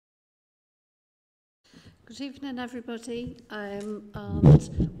Good evening, everybody, and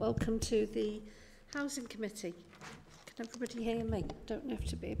welcome to the Housing Committee. Can everybody hear me? Don't know if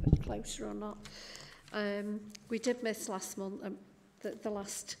to be a bit closer or not. We did miss last month, the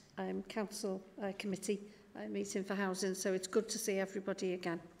last council committee meeting for housing, so it's good to see everybody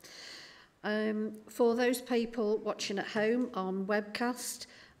again. For those people watching at home on webcast,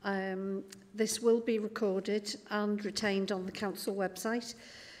 this will be recorded and retained on the council website.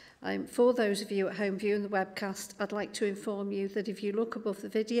 For those of you at home viewing the webcast, I'd like to inform you that if you look above the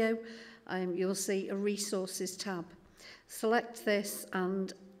video, you'll see a resources tab. Select this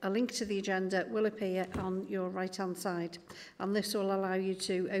and a link to the agenda will appear on your right-hand side, and this will allow you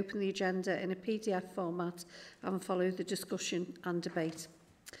to open the agenda in a PDF format and follow the discussion and debate.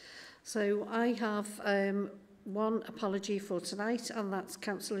 So I have one apology for tonight, and that's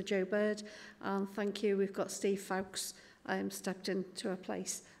Councillor Joe Bird, and thank you, we've got Steve Fowkes stepped into her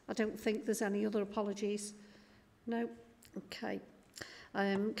place. I don't think there's any other apologies. No? Okay.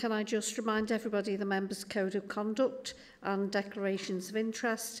 Can I just remind everybody of the Members' Code of Conduct and Declarations of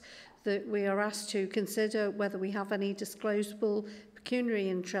Interest, that we are asked to consider whether we have any disclosable pecuniary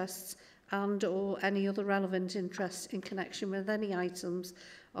interests and or any other relevant interests in connection with any items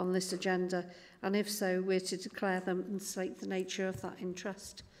on this agenda, and if so, we're to declare them and state the nature of that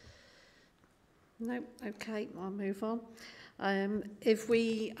interest. No? Okay, I'll move on.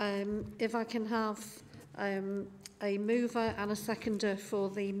 If I can have a mover and a seconder for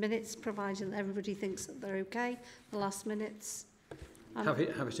the minutes, providing that everybody thinks that they're okay, the last minutes. Happy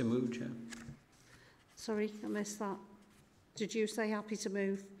to move, Chair. Sorry, I missed that. Did you say happy to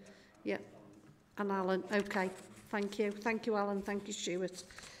move? Yeah. And Alan, okay. Thank you. Thank you, Alan. Thank you, Stuart.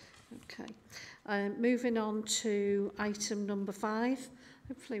 Okay. Moving on to item number 5.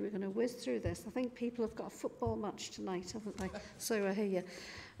 Hopefully we're going to whiz through this. I think people have got a football match tonight, haven't they? So I hear.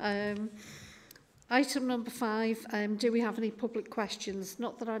 Item number 5, do we have any public questions?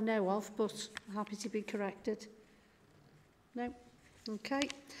 Not that I know of, but happy to be corrected. No? Okay.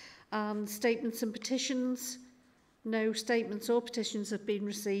 Statements and petitions. No statements or petitions have been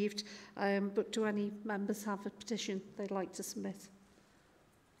received, but do any members have a petition they'd like to submit?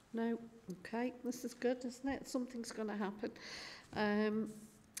 No? Okay, this is good, isn't it? Something's going to happen.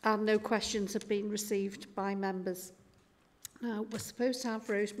 And no questions have been received by members. Now, we're supposed to have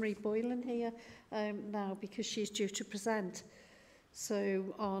Rosemary Boylan here now because she's due to present.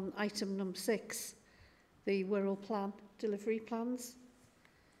 So on item number 6, the Wirral plan, delivery plans.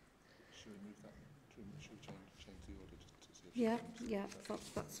 Should we move that? Should we change the order to see if Yeah,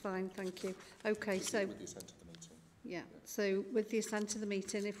 that's fine, thank you. Okay, so with the assent of the meeting. Yeah, so with the assent of the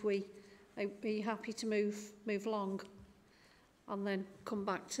meeting, if we are you happy to move along and then come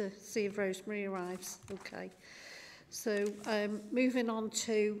back to see if Rosemary arrives. Okay. So moving on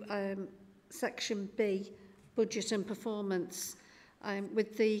to section B, budget and performance.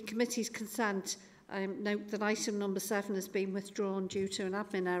 With the committee's consent, note that item number 7 has been withdrawn due to an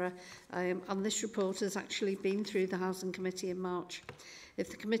admin error, and this report has actually been through the Housing Committee in March. If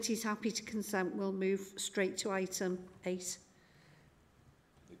the committee is happy to consent, we'll move straight to item 8.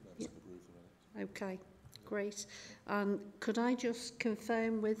 Yeah. Okay, great. And could I just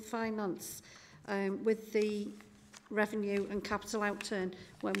confirm with finance, with the revenue and capital outturn,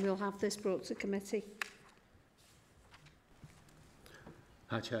 when we'll have this brought to committee?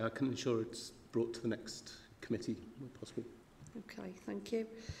 Hi, Chair. I can ensure it's brought to the next committee when possible. Okay, thank you.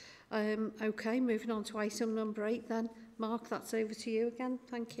 Okay, moving on to item number 8 then. Mark, that's over to you again.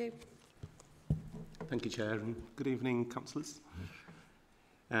 Thank you. Thank you, Chair, and good evening, councillors.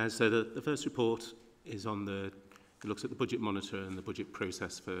 So the first report is on it looks at the budget monitor and the budget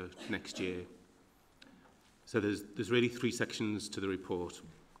process for next year. So there's really 3 sections to the report.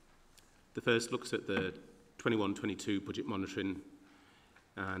 The first looks at the 21-22 budget monitoring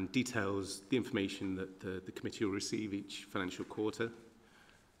and details the information that the committee will receive each financial quarter,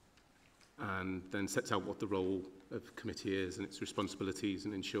 and then sets out what the role of the committee is and its responsibilities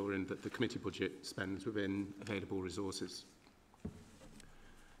in ensuring that the committee budget spends within available resources.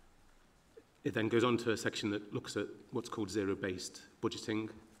 It then goes on to a section that looks at what's called zero-based budgeting,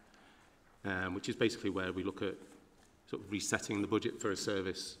 which is basically where we look at sort of resetting the budget for a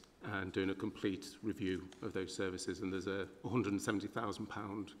service and doing a complete review of those services. And there's a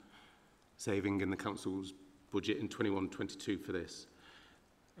 £170,000 saving in the council's budget in 21-22 for this.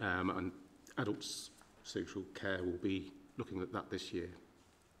 And adults' social care will be looking at that this year.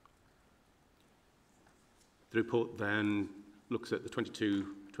 The report then looks at the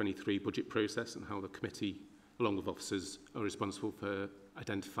 22-23 budget process and how the committee, along with officers, are responsible for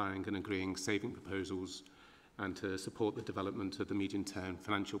identifying and agreeing saving proposals and to support the development of the medium-term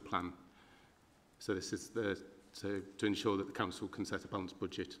financial plan. So this is to ensure that the council can set a balanced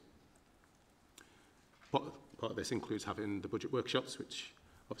budget. Part of this includes having the budget workshops, which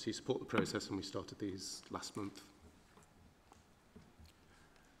obviously support the process, and we started these last month.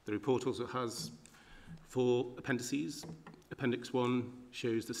 The report also has 4 appendices. Appendix 1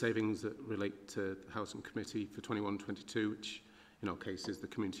 shows the savings that relate to the Housing Committee for 21-22, which in our case is the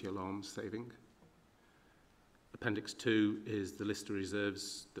community alarms saving. Appendix 2 is the list of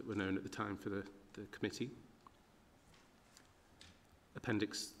reserves that were known at the time for the committee.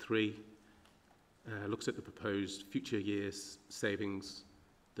 Appendix 3 looks at the proposed future years savings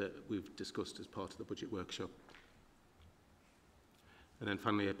that we've discussed as part of the budget workshop. And then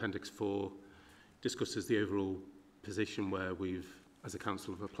finally, Appendix 4 discusses the overall position where we've, as a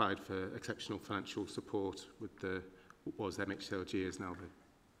council, have applied for exceptional financial support with what was MHLG, is now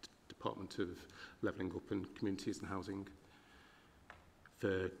the Department of Levelling Up and Communities and Housing,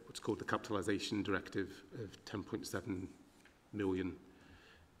 for what's called the Capitalisation Directive of 10.7 million,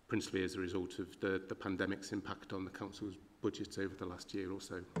 principally as a result of the pandemic's impact on the council's budgets over the last year or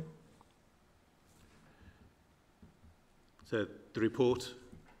so. So the report,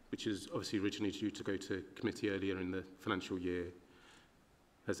 which is obviously originally due to go to committee earlier in the financial year,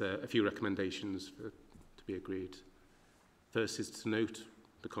 has a few recommendations to be agreed. First is to note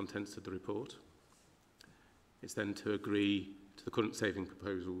the contents of the report. It's then to agree to the current saving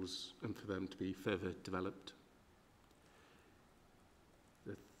proposals and for them to be further developed.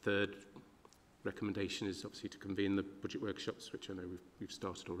 The third recommendation is obviously to convene the budget workshops, which I know we've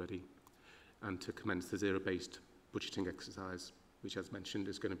started already, and to commence the zero-based budgeting exercise, which, as mentioned,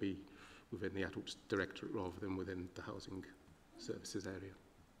 is going to be within the Adults Directorate rather than within the Housing Services area.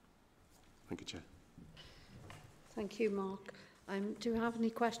 Thank you, Chair. Thank you, Mark. Do we have any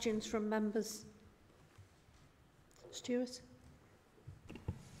questions from members? Stuart?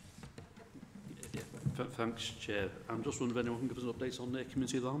 Thanks, Chair. I'm just wondering if anyone can give us an update on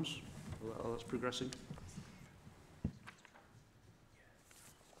community alarms, how that's progressing.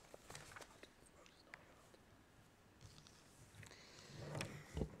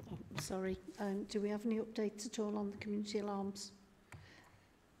 Sorry, do we have any updates at all on the community alarms?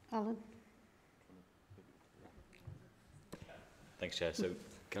 Alan? Thanks, Chair. So,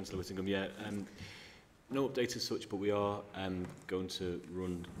 Councillor Whittingham, no update as such, but we are going to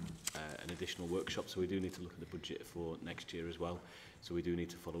run an additional workshop, so we do need to look at the budget for next year as well. So we do need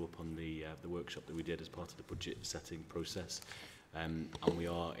to follow up on the workshop that we did as part of the budget setting process. And we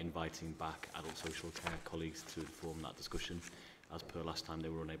are inviting back adult social care colleagues to inform that discussion. As per last time, they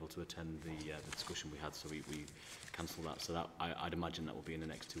were unable to attend the discussion we had, so we cancelled that. So that I'd imagine that will be in the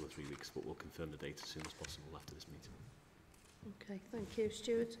next 2 or 3 weeks, but we'll confirm the date as soon as possible after this meeting. Okay, thank you.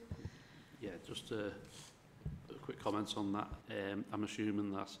 Stuart? Yeah, just a quick comment on that. I'm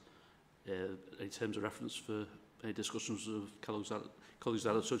assuming that in terms of reference for any discussions of colleagues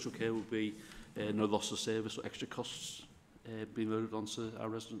adult social care will be no loss of service or extra costs being loaded onto our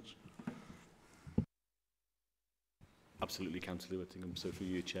residents. Absolutely, Councillor Whittingham. So for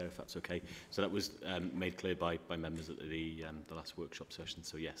you, Chair, if that's okay. So that was made clear by members at the last workshop session.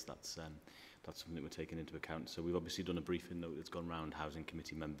 So yes, that's something that we're taking into account. So we've obviously done a briefing note that's gone round Housing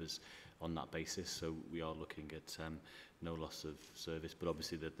Committee members on that basis. So we are looking at no loss of service, but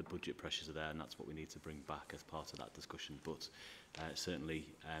obviously the budget pressures are there, and that's what we need to bring back as part of that discussion. But certainly,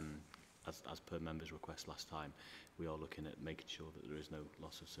 as per members' request last time, we are looking at making sure that there is no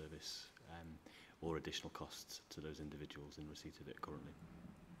loss of service or additional costs to those individuals in receipt of it currently.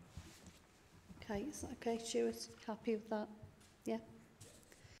 Okay, is that okay, Stuart? Happy with that? Yeah?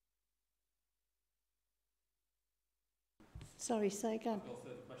 Sorry, say again. I've got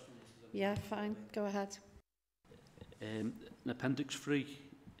further questions. Yeah, fine. Go ahead. In Appendix 3,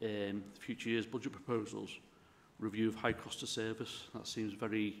 future years budget proposals, review of high cost of service. That seems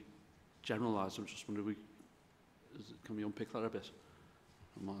very generalised. I'm just wondering, can we unpick that a bit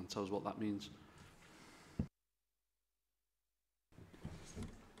and tell us what that means?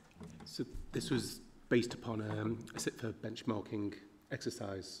 So this was based upon a SITFA benchmarking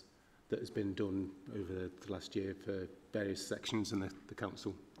exercise that has been done over the last year for various sections in the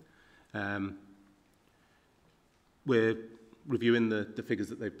council. We're reviewing the figures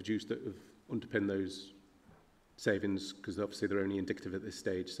that they've produced that have underpinned those savings, because obviously they're only indicative at this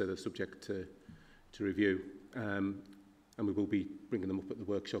stage, so they're subject to review. And we will be bringing them up at the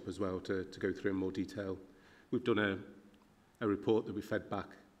workshop as well to go through in more detail. We've done a report that we fed back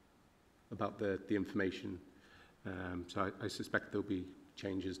about the information. So I suspect there'll be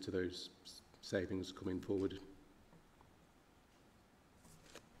changes to those savings coming forward.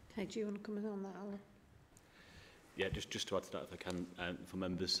 Okay, do you want to comment on that, Alan? Yeah, just to add to that, if I can, for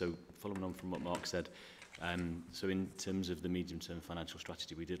members, so following on from what Mark said, so in terms of the medium-term financial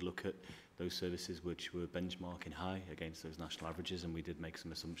strategy, we did look at those services which were benchmarking high against those national averages, and we did make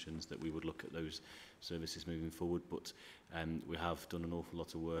some assumptions that we would look at those services moving forward, but we have done an awful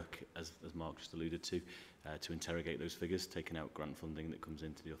lot of work, as Mark just alluded to interrogate those figures, taking out grant funding that comes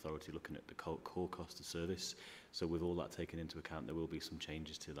into the authority, looking at the core cost of service. So with all that taken into account, there will be some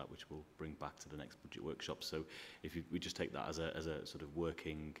changes to that which we'll bring back to the next budget workshop. So if we just take that as a sort of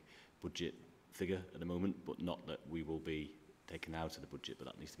working budget figure at the moment, but not that we will be taken out of the budget, but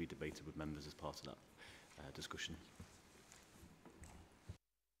that needs to be debated with members as part of that discussion.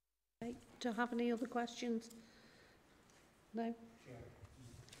 Okay. Do you have any other questions? No?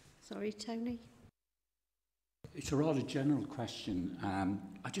 Sorry, Tony. It's a rather general question.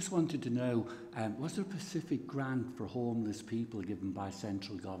 I just wanted to know, was there a specific grant for homeless people given by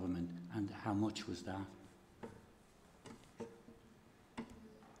central government, and how much was that?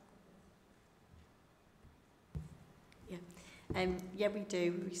 Yeah, we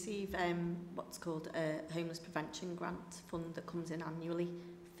do. We receive what's called a homeless prevention grant fund that comes in annually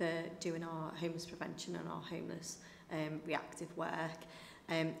for doing our homeless prevention and our homeless reactive work.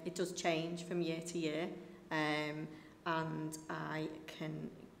 It does change from year to year, and I can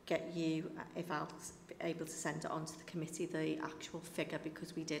get you, if I'll be able to send it on to the committee, the actual figure,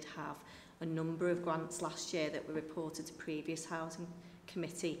 because we did have a number of grants last year that were reported to previous housing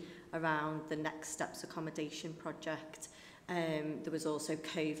committee around the Next Steps accommodation project. There was also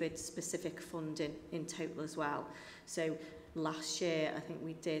COVID specific funding in total as well. So last year, I think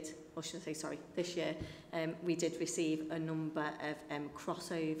we did, or should I say, sorry, this year, we did receive a number of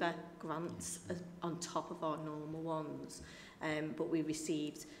crossover grants on top of our normal ones. But we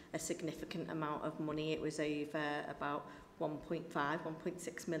received a significant amount of money. It was over about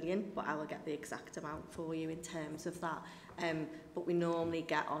 1.6 million, but I will get the exact amount for you in terms of that. But we normally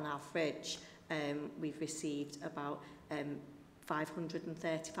get on average, we've received about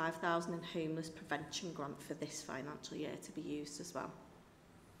 535,000 in homeless prevention grant for this financial year to be used as well.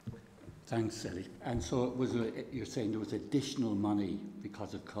 Thanks, Ellie. And so it was you're saying there was additional money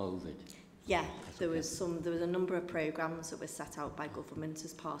because of COVID? Yeah, there was a number of programmes that were set out by government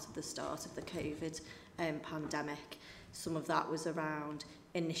as part of the start of the COVID pandemic. Some of that was around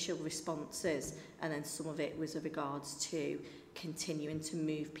initial responses, and then some of it was in regards to continuing to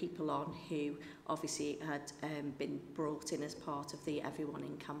move people on who obviously had been brought in as part of the Everyone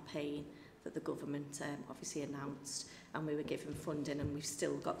In campaign that the government obviously announced, and we were given funding, and we've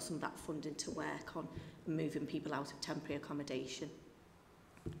still got some of that funding to work on moving people out of temporary accommodation.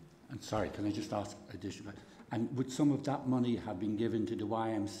 And sorry, can I just ask additional? And would some of that money have been given to the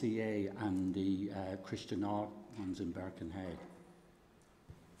YMCA and the Christian art ones in Birkenhead?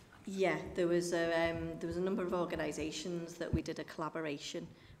 Yeah, there was a number of organisations that we did a collaboration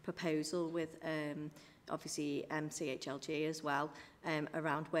proposal with, obviously MCHLG as well,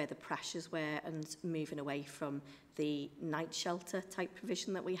 around where the pressures were and moving away from the night shelter type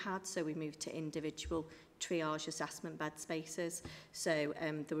provision that we had. So we moved to individual triage assessment bed spaces. So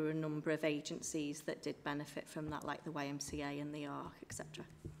there were a number of agencies that did benefit from that, like the YMCA and the ARC, etc.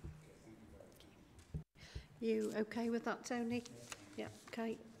 You okay with that, Tony? Yeah,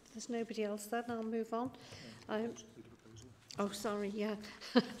 okay. There's nobody else then, I'll move on. Oh, sorry, yeah.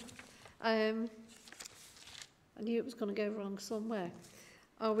 I knew it was going to go wrong somewhere.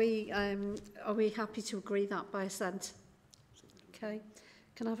 Are we happy to agree that by assent? Okay.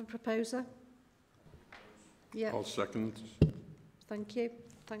 Can I have a proposer? Yeah. I'll second. Thank you.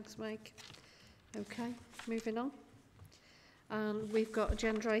 Thanks, Mike. Okay, moving on. And we've got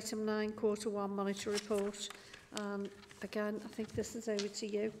agenda item 9, Q1 monitor report. Again, I think this is over to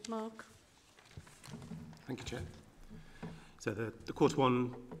you, Mark. Thank you, Chair. So the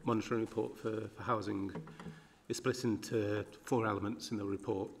Q1 monitoring report for housing is split into 4 elements in the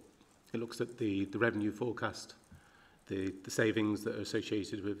report. It looks at the revenue forecast, the savings that are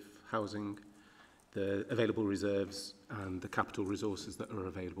associated with housing, the available reserves, and the capital resources that are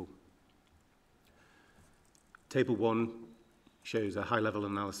available. Table 1 shows a high-level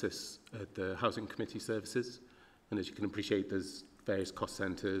analysis of the Housing Committee services, and as you can appreciate, there's various cost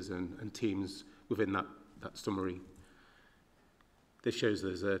centres and teams within that summary. This shows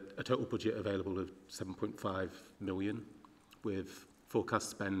there's a total budget available of 7.5 million, with forecast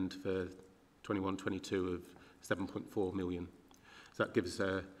spend for 21-22 of 7.4 million. So that gives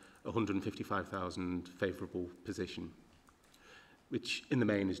a 155,000 favourable position, which in the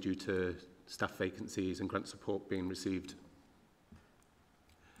main is due to staff vacancies and grant support being received.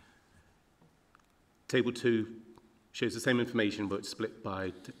 Table 2 shows the same information, but split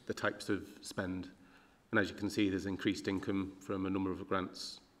by the types of spend. And as you can see, there's increased income from a number of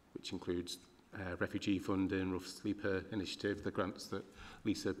grants, which includes refugee funding, rough sleeper initiative, the grants that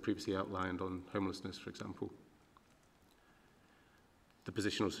Lisa previously outlined on homelessness, for example. The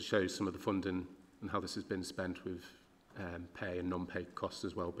position also shows some of the funding and how this has been spent, with pay and non-pay costs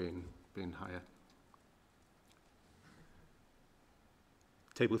as well being higher.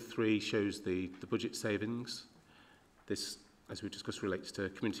 Table 3 shows the budget savings. This, as we discussed, relates to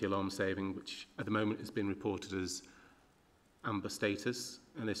community alarm saving, which at the moment has been reported as amber status,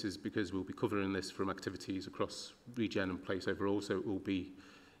 and this is because we'll be covering this from activities across regen and place overall, so it will be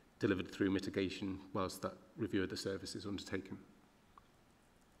delivered through mitigation whilst that review of the service is undertaken.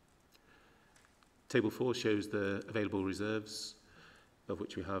 Table 4 shows the available reserves, of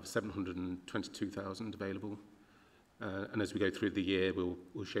which we have 722,000 available. And as we go through the year,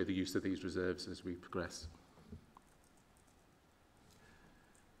 we'll show the use of these reserves as we progress.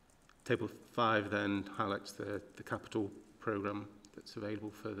 Table 5 then highlights the capital programme that's available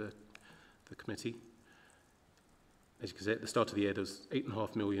for the committee. As you can see, at the start of the year, there was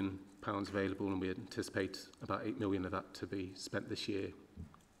 £8.5 million available, and we anticipate about 8 million of that to be spent this year,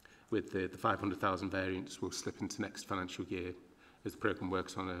 with the 500,000 variance will slip into next financial year as the programme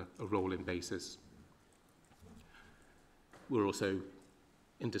works on a rolling basis. We're also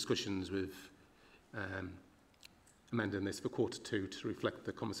in discussions with amending this for Q2 to reflect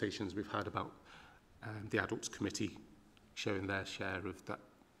the conversations we've had about the Adults Committee showing their share of that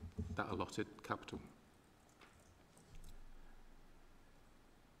allotted capital.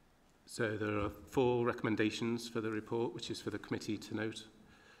 So there are 4 recommendations for the report, which is for the committee to note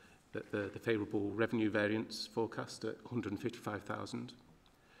that the favourable revenue variance forecast at 155,000,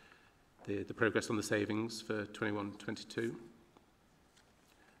 the progress on the savings for 21-22,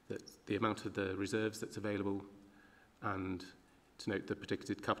 that the amount of the reserves that's available, and to note the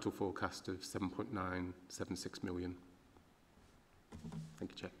predicted capital forecast of 7.976 million.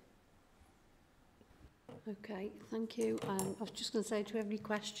 Thank you, Chair. Okay, thank you. I was just going to say, do we have any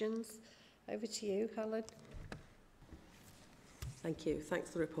questions? Over to you, Helen. Thank you. Thanks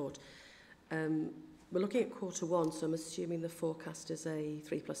for the report. We're looking at Q1, so I'm assuming the forecast is a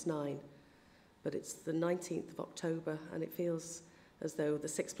 3+9, but it's the 19th of October, and it feels as though the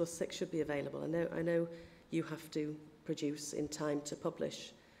 6+6 should be available. I know you have to produce in time to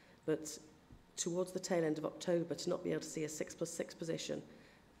publish, but towards the tail end of October, to not be able to see a 6+6 position,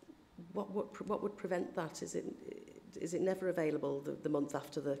 what would prevent that? Is it never available the month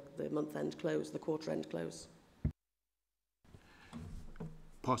after the month end close, the quarter end close?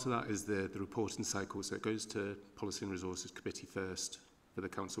 Part of that is the reporting cycle, so it goes to Policy and Resources Committee first for the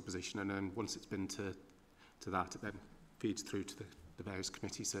council position, and then once it's been to that, it then feeds through to the various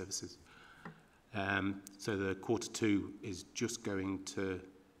committee services. So the Q2 is just going to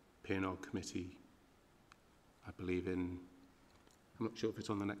P&R Committee, I believe I'm not sure if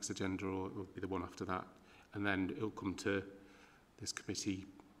it's on the next agenda or it will be the one after that, and then it'll come to this committee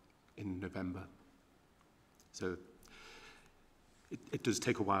in November. So it does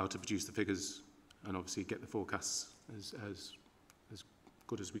take a while to produce the figures and obviously get the forecasts as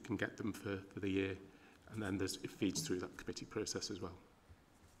good as we can get them for the year, and then it feeds through that committee process as well.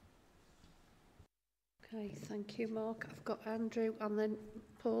 Okay, thank you, Mark. I've got Andrew and then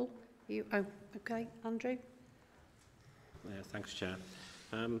Paul. Okay, Andrew. Thanks, Chair.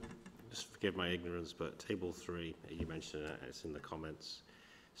 Just forgive my ignorance, but Table 3, you mentioned it, it's in the comments.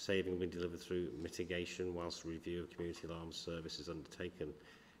 Saving will be delivered through mitigation whilst review of community alarm service is undertaken.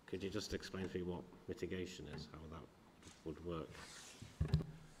 Could you just explain to me what mitigation is, how that would work?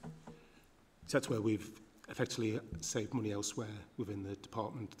 So that's where we've effectively saved money elsewhere within the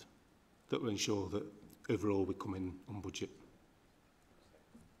department that will ensure that overall we come in on budget.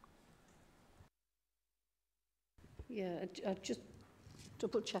 Yeah, I just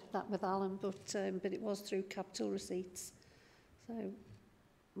double checked that with Alan, but it was through capital receipts. So,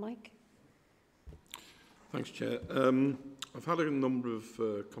 Mike? Thanks, Chair. I've had a number of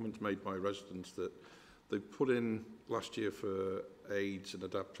comments made by residents that they've put in last year for aids and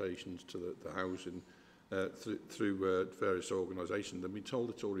adaptations to the housing through various organisations. They've been told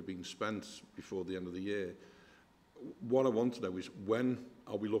it's already been spent before the end of the year. What I want to know is, when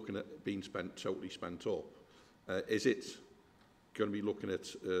are we looking at being totally spent up? Is it going to be looking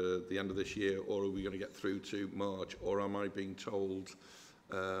at the end of this year, or are we going to get through to March, or am I being told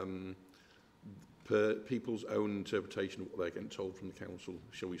per people's own interpretation of what they're getting told from the council,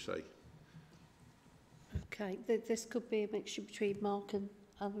 shall we say? Okay, this could be a mixture between Mark and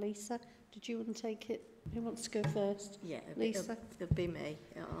Lisa. Did you want to take it? Who wants to go first? Yeah, Lisa? It'll be me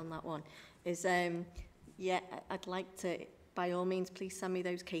on that one. Yeah, I'd like to, by all means, please send me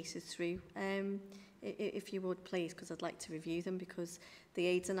those cases through. if you would please, because I'd like to review them, because the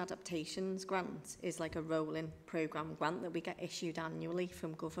Aids and Adaptations grant is like a rolling programme grant that we get issued annually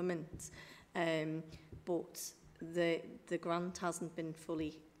from government. But the grant hasn't been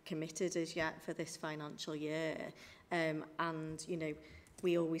fully committed as yet for this financial year. And, you know,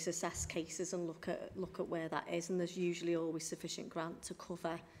 we always assess cases and look at where that is, and there's usually always sufficient grant to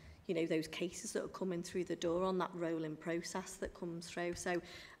cover, you know, those cases that are coming through the door on that rolling process that comes through. So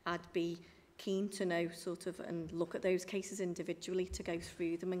I'd be keen to know sort of and look at those cases individually to go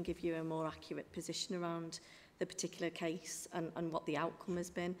through them and give you a more accurate position around the particular case and what the outcome has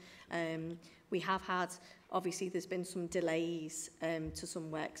been. We have had, obviously there's been some delays to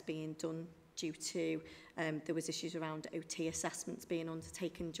some works being done due to there was issues around OT assessments being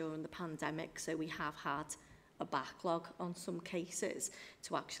undertaken during the pandemic, so we have had a backlog on some cases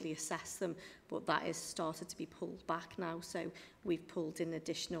to actually assess them, but that has started to be pulled back now. So we've pulled in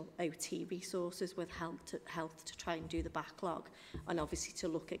additional OT resources with health to try and do the backlog, and obviously to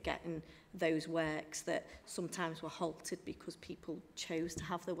look at getting those works that sometimes were halted because people chose to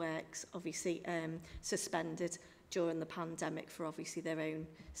have the works obviously suspended during the pandemic for obviously their own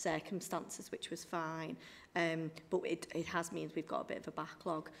circumstances, which was fine. But it has means we've got a bit of a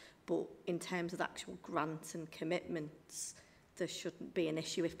backlog. But in terms of the actual grants and commitments, there shouldn't be an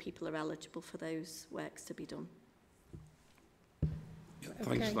issue if people are eligible for those works to be done. Yeah,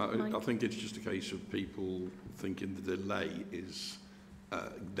 thanks for that. Mike. I think it's just a case of people thinking the delay is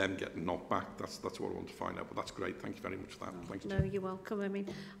them getting knocked back. That's what I want to find out. But that's great. Thank you very much for that. Thanks. No, you're welcome. I mean,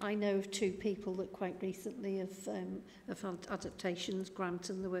 I know of 2 people that quite recently have had adaptations grant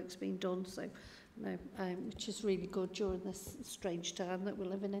and the work's been done. So, no, which is really good during this strange time that we're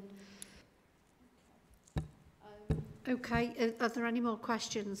living in. Okay, are there any more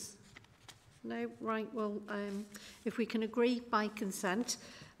questions? No? Right, well, if we can agree by consent,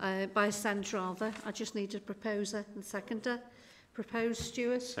 by assent rather, I just need a proposer and seconder. Proposed,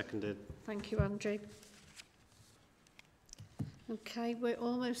 Stuart? Seconded. Thank you, Andrew. Okay, we're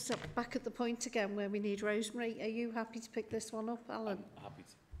almost back at the point again where we need Rosemary. Are you happy to pick this one up, Alan? I'm happy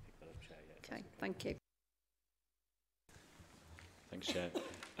to pick that up, Chair. Yeah, okay, thank you. Thanks, Chair.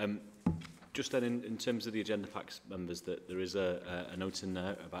 Just then, in terms of the agenda packs, members, that there is a note in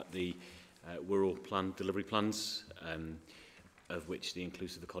there about the Wirral plan delivery plans, of which the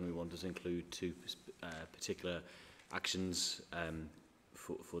inclusive economy one does include 2 particular actions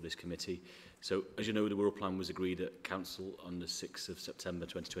for this committee. So, as you know, the Wirral plan was agreed at Council on the 6th of September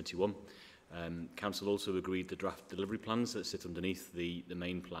 2021. Council also agreed the draft delivery plans that sit underneath the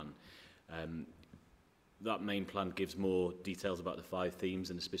main plan. That main plan gives more details about the 5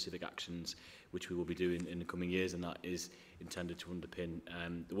 themes and the specific actions which we will be doing in the coming years, and that is intended to underpin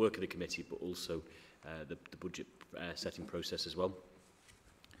the work of the committee, but also the budget setting process as well.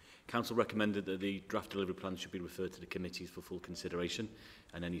 Council recommended that the draft delivery plan should be referred to the committees for full consideration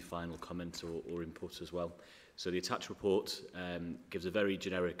and any final comments or input as well. So the attached report gives a very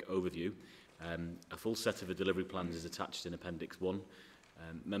generic overview. A full set of the delivery plans is attached in Appendix 1.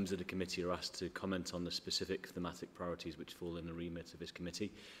 Members of the committee are asked to comment on the specific thematic priorities which fall in the remit of this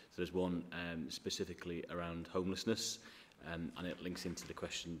committee. So there's one specifically around homelessness, and it links into the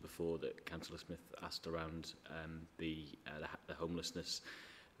question before that Councillor Smith asked around the homelessness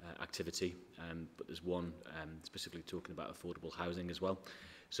activity, but there's one specifically talking about affordable housing as well.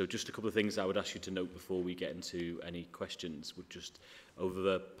 So just a couple of things I would ask you to note before we get into any questions. Would just, over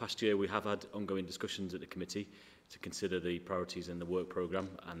the past year, we have had ongoing discussions at the committee to consider the priorities in the work programme,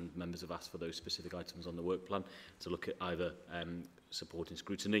 and members have asked for those specific items on the work plan to look at either supporting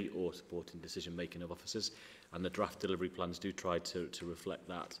scrutiny or supporting decision-making of officers, and the draft delivery plans do try to reflect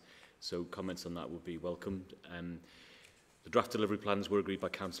that. So comments on that would be welcomed. The draft delivery plans were agreed by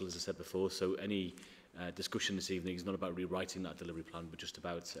Council, as I said before, so any discussion this evening is not about rewriting that delivery plan, but just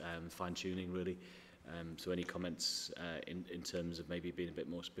about fine-tuning, really. So any comments in terms of maybe being a bit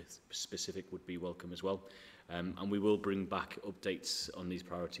more specific would be welcome as well. And we will bring back updates on these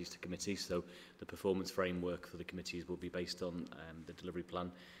priorities to committee. So the performance framework for the committees will be based on the delivery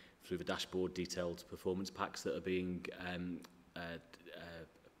plan through the dashboard detailed performance packs that are being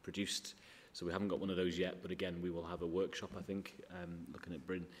produced. So we haven't got one of those yet, but again, we will have a workshop, I think, looking at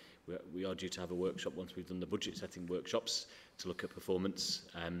Bryn. We are due to have a workshop once we've done the budget setting workshops to look at performance,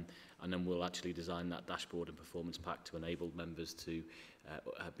 and then we'll actually design that dashboard and performance pack to enable members to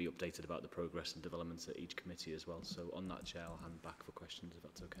be updated about the progress and developments at each committee as well. So on that, Chair, I'll hand back for questions if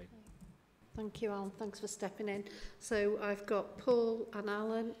that's okay. Thank you, Alan. Thanks for stepping in. So I've got Paul and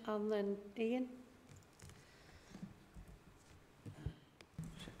Alan and then Ian.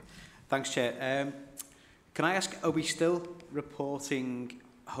 Thanks, Chair. Can I ask, are we still reporting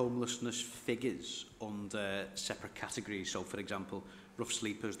homelessness figures under separate categories? So, for example, rough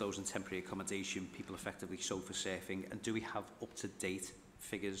sleepers, those in temporary accommodation, people effectively sofa surfing, and do we have up-to-date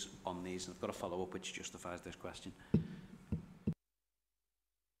figures on these? And I've got a follow-up which justifies this question.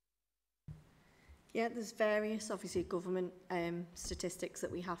 Yeah, there's various, obviously, government statistics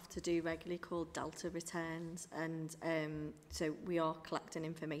that we have to do regularly called Delta returns, and so we are collecting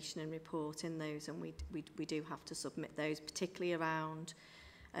information and reporting those, and we do have to submit those, particularly around,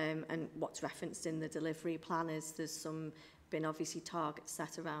 and what's referenced in the delivery plan is there's been obviously targets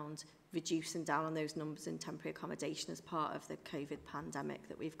set around reducing down on those numbers in temporary accommodation as part of the COVID pandemic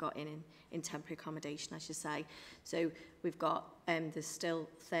that we've got in temporary accommodation, I should say. So we've got, there's still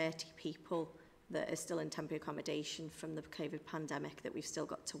 30 people that are still in temporary accommodation from the COVID pandemic that we've still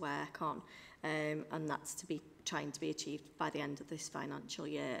got to work on, and that's trying to be achieved by the end of this financial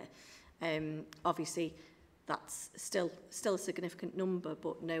year. Obviously, that's still a significant number,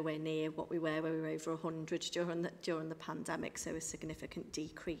 but nowhere near what we were where we were over 100 during the pandemic, so a significant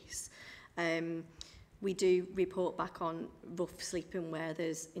decrease. We do report back on rough sleeping where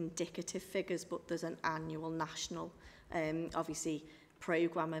there's indicative figures, but there's an annual national, obviously,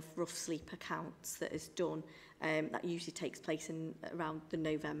 programme of rough sleep accounts that is done. That usually takes place in around the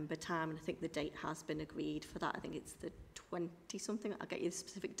November time, and I think the date has been agreed for that. I think it's the 20-something. I'll get you the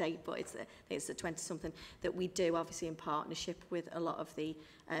specific date, but I think it's the 20-something that we do, obviously, in partnership with a lot of the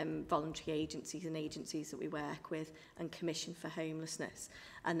voluntary agencies and agencies that we work with and Commission for Homelessness.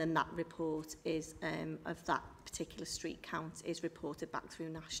 And then that report is, of that particular street count, is reported back through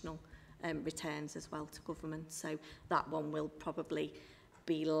national returns as well to government. So that one will probably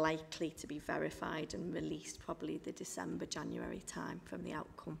be likely to be verified and released probably the December, January time from the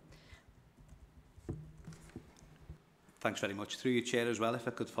outcome. Thanks very much. Through your chair as well, if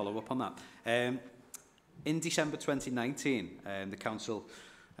I could follow up on that. In December 2019, the council,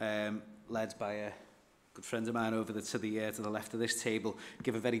 led by a good friend of mine over to the left of this table,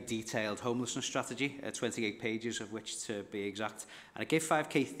 give a very detailed homelessness strategy, 28 pages of which to be exact, and it gave 5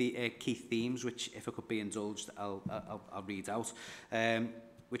 key themes, which, if I could be indulged, I'll read out.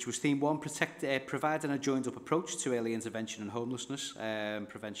 Which was theme 1, providing a joined-up approach to early intervention and homelessness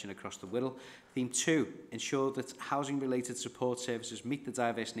prevention across the Wirral. Theme 2, ensure that housing-related support services meet the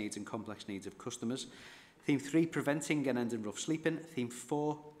diverse needs and complex needs of customers. Theme 3, preventing and ending rough sleeping. Theme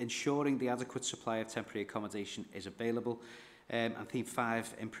 4, ensuring the adequate supply of temporary accommodation is available. And Theme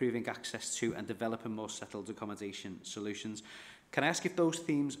 5, improving access to and developing more settled accommodation solutions. Can I ask if those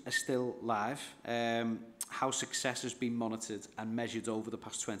themes are still live? How success has been monitored and measured over the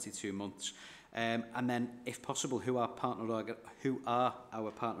past 22 months? And then, if possible, who our partner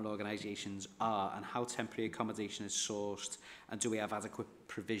organisations are and how temporary accommodation is sourced, and do we have adequate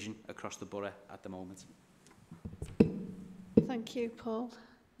provision across the borough at the moment? Thank you, Paul.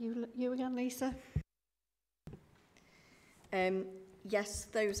 You again, Lisa. Yes,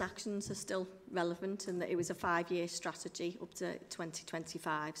 those actions are still relevant, and that it was a 5-year strategy up to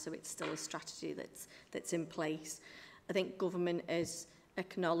 2025, so it's still a strategy that's in place. I think government has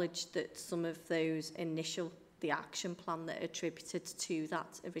acknowledged that some of those the action plan that are attributed to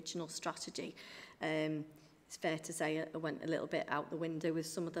that original strategy, it's fair to say it went a little bit out the window with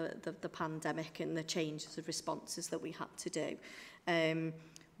some of the pandemic and the changes of responses that we had to do.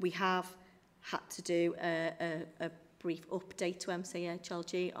 We have had to do a brief update to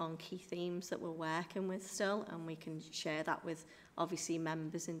MCHLG on key themes that we're working with still, and we can share that with obviously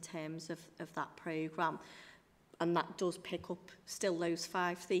members in terms of that programme. And that does pick up still those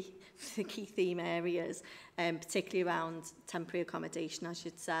 5 the key theme areas, particularly around temporary accommodation, as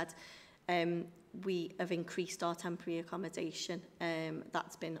you'd said. We have increased our temporary accommodation.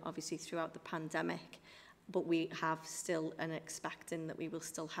 That's been obviously throughout the pandemic, but we have still and expecting that we will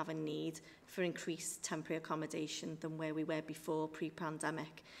still have a need for increased temporary accommodation than where we were before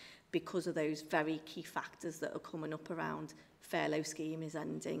pre-pandemic, because of those very key factors that are coming up around furlough scheme is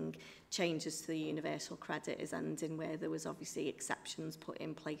ending, changes to the universal credit is ending, where there was obviously exceptions put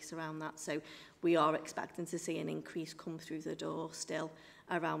in place around that. So we are expecting to see an increase come through the door still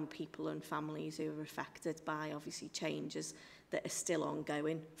around people and families who are affected by obviously changes that are still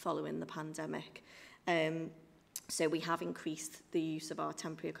ongoing following the pandemic. So we have increased the use of our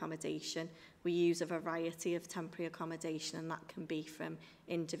temporary accommodation. We use a variety of temporary accommodation, and that can be from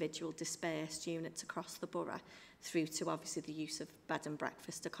individual dispersed units across the borough through to obviously the use of bed and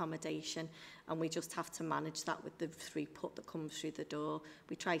breakfast accommodation, and we just have to manage that with the throughput that comes through the door.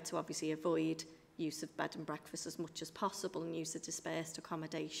 We try to obviously avoid use of bed and breakfast as much as possible and use of dispersed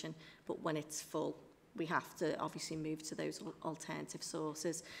accommodation, but when it's full, we have to obviously move to those alternative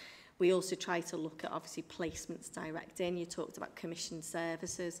sources. We also try to look at, obviously, placements direct in. You talked about commission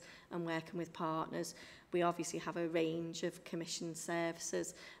services and working with partners. We obviously have a range of commission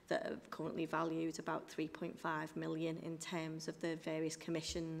services that are currently valued about 3.5 million in terms of the various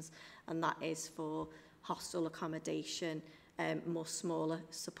commissions, and that is for hostel accommodation, more smaller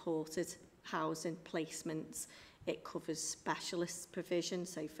supported housing placements. It covers specialist provision,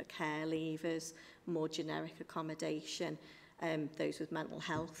 so for care leavers, more generic accommodation, those with mental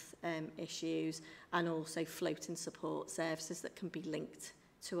health issues, and also floating support services that can be linked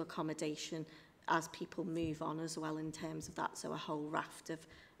to accommodation as people move on as well in terms of that. So a whole raft of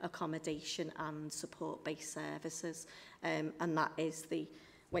accommodation and support-based services. And that is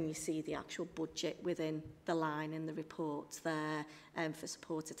when you see the actual budget within the line in the report there for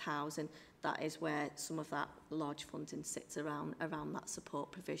supported housing, that is where some of that large funding sits around that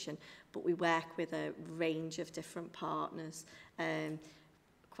support provision. But we work with a range of different partners,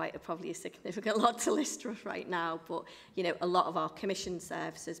 probably a significant lot to list right now, but a lot of our commission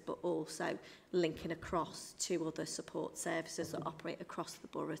services, but also linking across to other support services that operate across the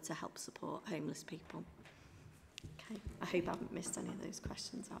borough to help support homeless people. Okay, I hope I haven't missed any of those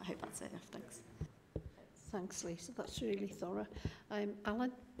questions. I hope that's it. Thanks. Thanks, Lisa. That's really thorough.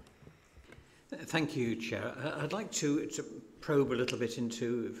 Alan? Thank you, Chair. I'd like to probe a little bit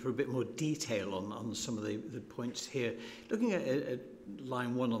for a bit more detail on some of the points here. Looking at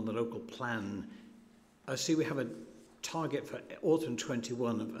line 1 on the local plan, I see we have a target for autumn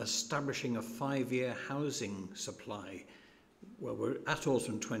 21 of establishing a 5-year housing supply. Well, we're at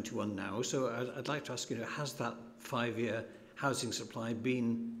autumn 21 now, so I'd like to ask, has that 5-year housing supply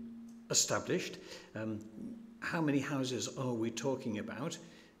been established? How many houses are we talking about?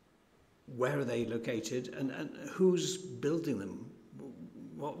 Where are they located, and who's building them?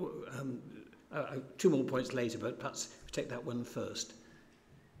 Two more points later, but perhaps take that one first.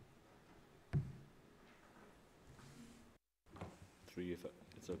 Through you, if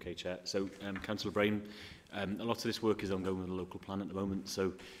it's okay, Chair. So, Councillor Brain, a lot of this work is ongoing with the local plan at the moment.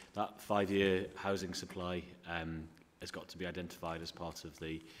 So, that 5-year housing supply has got to be identified as part of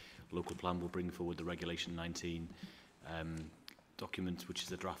the local plan. We'll bring forward the Regulation 19 document, which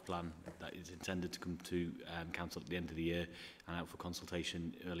is a draft plan that is intended to come to Council at the end of the year and out for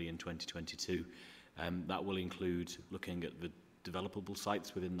consultation early in 2022. That will include looking at the developable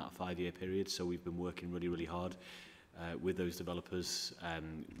sites within that 5-year period. So we've been working really, really hard with those developers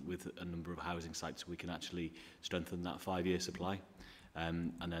with a number of housing sites so we can actually strengthen that 5-year supply.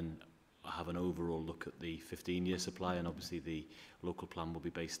 And then have an overall look at the 15-year supply, and obviously the local plan will be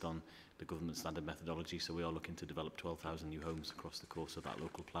based on the government standard methodology, so we are looking to develop 12,000 new homes across the course of that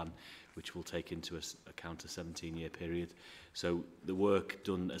local plan, which will take into account a 17-year period. So the work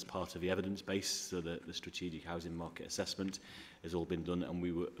done as part of the evidence base, so the strategic housing market assessment has all been done, and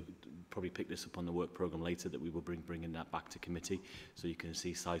we will probably pick this up on the work programme later, that we will bringing that back to committee, so you can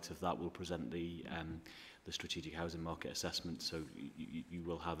see sight of that. We'll present the strategic housing market assessment, so you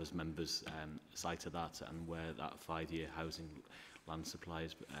will have as members sight of that and where that 5-year housing land supply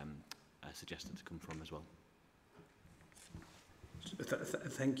is suggested to come from as well.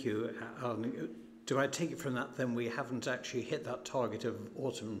 Thank you, Alan. Do I take it from that then we haven't actually hit that target of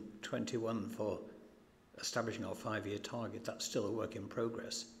autumn 21 for establishing our 5-year target? That's still a work in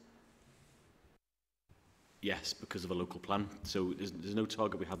progress. Yes, because of a local plan. So there's no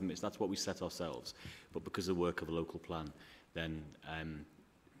target we haven't missed. That's what we set ourselves. But because of the work of a local plan, then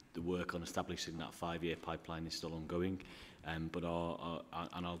the work on establishing that 5-year pipeline is still ongoing. But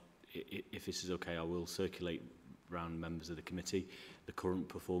if this is okay, I will circulate around members of the committee the current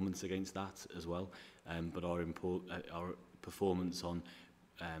performance against that as well. But our performance on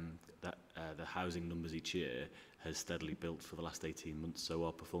the housing numbers each year has steadily built for the last 18 months. So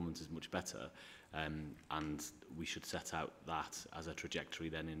our performance is much better. And we should set out that as a trajectory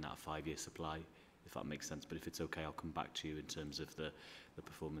then in that 5-year supply, if that makes sense. But if it's okay, I'll come back to you in terms of the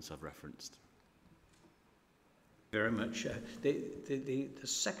performance I've referenced. Very much. The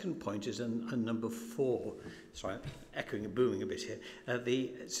second point is on number 4. Sorry, echoing and booming a bit here.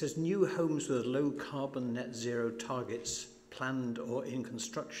 It says new homes with low carbon net zero targets planned or in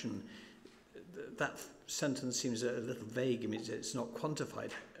construction. That sentence seems a little vague. I mean, it's not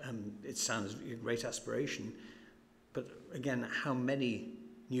quantified. It sounds a great aspiration, but again, how many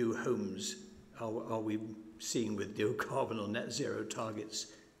new homes are we seeing with no carbon or net zero targets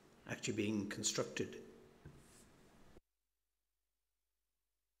actually being constructed?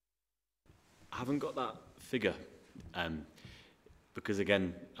 I haven't got that figure, because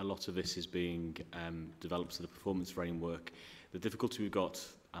again, a lot of this is being developed to the performance framework. The difficulty we've got,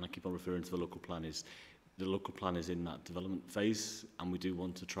 and I keep on referring to the local plan, is the local plan is in that development phase, and we do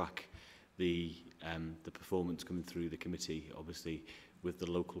want to track the performance coming through the committee, obviously with the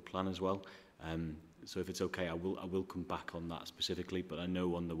local plan as well. So if it's okay, I will come back on that specifically, but I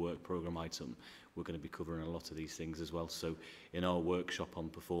know on the work programme item, we're going to be covering a lot of these things as well. So in our workshop on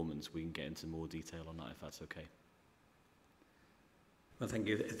performance, we can get into more detail on that if that's okay. Well, thank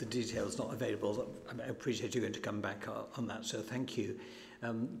you. If the detail is not available, I appreciate you going to come back on that, so thank you.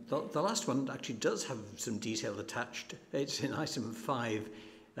 The last one actually does have some detail attached. It's in item 5,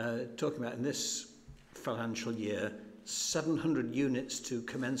 talking about in this financial year, 700 units to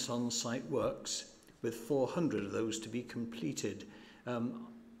commence on-site works, with 400 of those to be completed.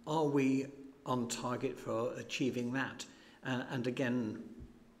 Are we on target for achieving that? And again,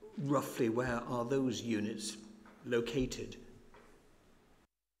 roughly where are those units located?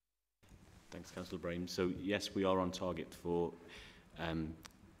 Thanks, Councillor Brahim. So yes, we are on target for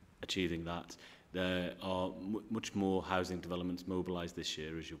achieving that. There are much more housing developments mobilised this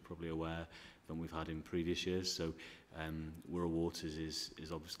year, as you're probably aware, than we've had in previous years. So Wirral Waters is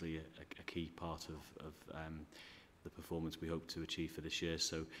obviously a key part of the performance we hope to achieve for this year.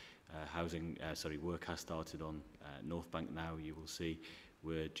 So work has started on North Bank now. You will see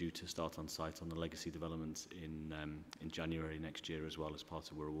we're due to start on site on the legacy development in January next year as well as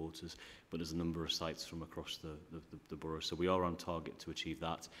part of Wirral Waters. But there's a number of sites from across the borough. So we are on target to achieve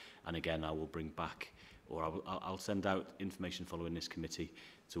that. And again, I will bring back, or I'll send out information following this committee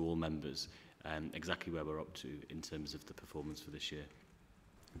to all members exactly where we're up to in terms of the performance for this year.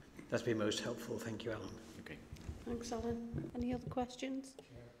 That's been most helpful. Thank you, Alan. Okay. Thanks, Alan. Any other questions?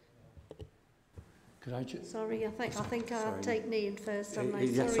 Could I just... Sorry, I think I'll take Niamh first.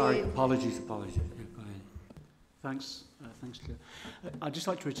 Sorry, apologies. Yeah, go ahead. Thanks, Chair. I'd just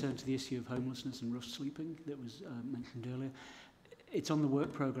like to return to the issue of homelessness and rough sleeping that was mentioned earlier. It's on the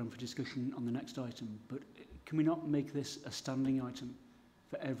work programme for discussion on the next item, but can we not make this a standing item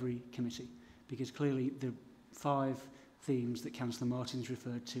for every committee? Because clearly the 5 themes that Councillor Martins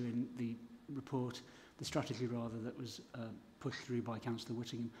referred to in the report, the strategy rather, that was pushed through by Councillor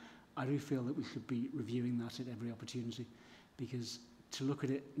Whittingham, I do feel that we should be reviewing that at every opportunity, because to look at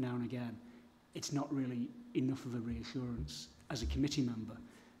it now and again, it's not really enough of a reassurance as a committee member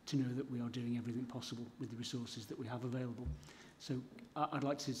to know that we are doing everything possible with the resources that we have available. So I'd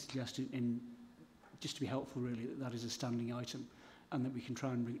like to suggest, just to be helpful really, that is a standing item, and that we can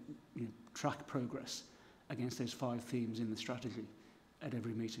try and track progress against those 5 themes in the strategy at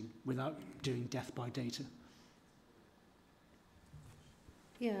every meeting without doing death by data.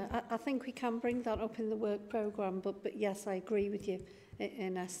 Yeah, I think we can bring that up in the work programme, but yes, I agree with you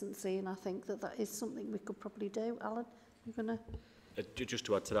in essence, and I think that is something we could probably do. Alan, you're going to... Just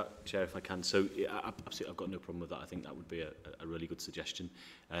to add to that, Chair, if I can. So absolutely, I've got no problem with that. I think that would be a really good suggestion.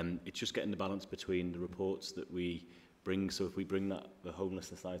 It's just getting the balance between the reports that we bring. So if we bring the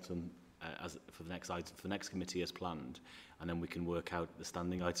homelessness item for the next committee as planned, and then we can work out the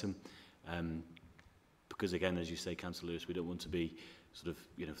standing item. Because again, as you say, Councillor Lewis, we don't want to be sort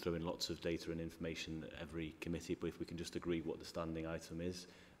of throwing lots of data and information at every committee, but if we can just agree what the standing item is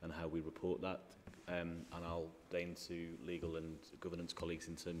and how we report that, and I'll deign to legal and governance colleagues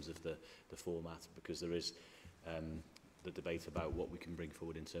in terms of the format, because there is the debate about what we can bring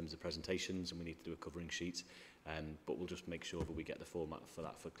forward in terms of presentations, and we need to do a covering sheet, but we'll just make sure that we get the format for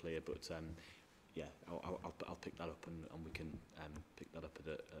that for clear. But yeah, I'll pick that up, and we can pick that up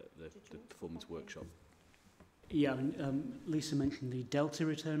at the performance workshop. Yeah, Lisa mentioned the Delta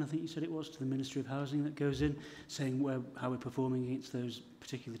return, I think you said it was, to the Ministry of Housing that goes in, saying how we're performing against those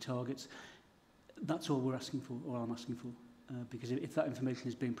particular targets. That's all we're asking for, or I'm asking for, because if that information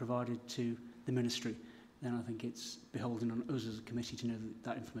is being provided to the Ministry, then I think it's beholden on us as a committee to know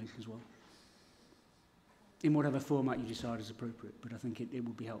that information as well. In whatever format you decide is appropriate, but I think it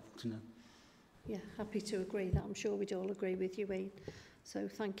would be helpful to know. Yeah, happy to agree that. I'm sure we'd all agree with you, Ian. So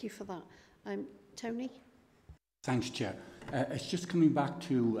thank you for that. Tony? Thanks, Chair. It's just coming back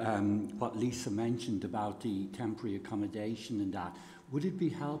to what Lisa mentioned about the temporary accommodation and that. Would it be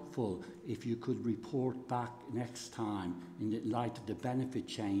helpful if you could report back next time in the light of the benefit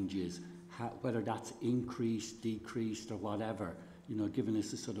changes, whether that's increased, decreased or whatever, giving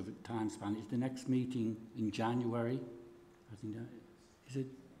us a sort of a time span? Is the next meeting in January? I think that, is it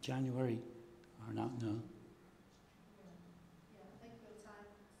January or not? No.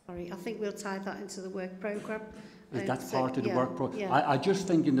 Sorry, I think we'll tie that into the work programme. That's part of the work programme. Yeah. I just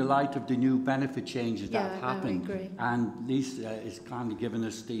think in the light of the new benefit changes that have happened, and Lisa is kind of giving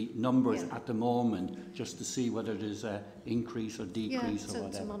us the numbers at the moment, just to see whether there's an increase or decrease or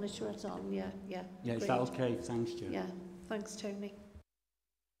whatever. To monitor it on, yeah. Yeah, is that okay? Thanks, Chair. Yeah, thanks, Tony.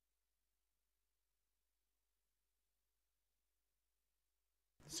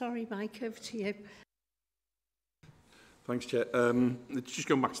 Sorry, Mike, over to you. Thanks, Chair. Just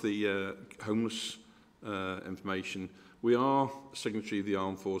going back to the homeless information, we are signatory of the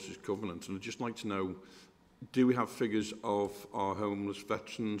Armed Forces Covenant, and I'd just like to know, do we have figures of our homeless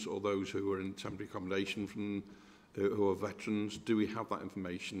veterans or those who are in temporary accommodation from who are veterans? Do we have that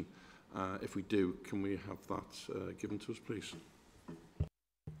information? If we do, can we have that given to us, please?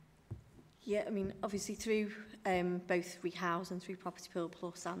 Yeah, I mean, obviously through both Rehouse and through Property Pool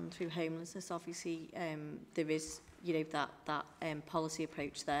Plus and through homelessness, obviously there is, you know, that policy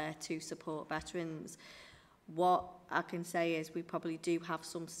approach there to support veterans. What I can say is we probably do have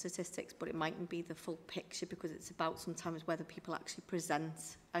some statistics, but it mightn't be the full picture because it's about sometimes whether people actually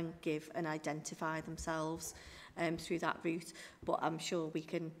present and give and identify themselves through that route. But I'm sure we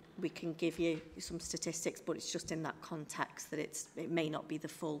can give you some statistics, but it's just in that context that it may not be the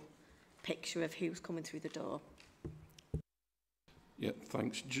full picture of who's coming through the door. Yeah,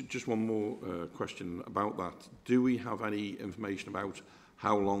 thanks. Just one more question about that. Do we have any information about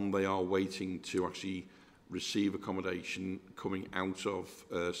how long they are waiting to actually receive accommodation coming out of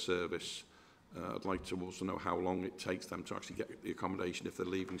service? I'd like to also know how long it takes them to actually get the accommodation if they're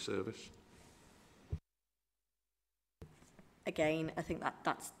leaving service. Again, I think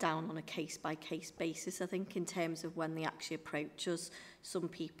that's down on a case-by-case basis. I think in terms of when they actually approach us, some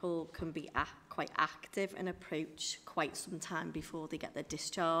people can be quite active and approach quite some time before they get their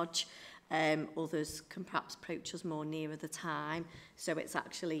discharge. Others can perhaps approach us more nearer the time. So it's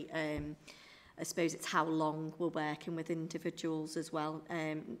actually, I suppose it's how long we're working with individuals as well,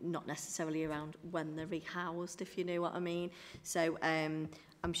 not necessarily around when they're rehoused, if you know what I mean. So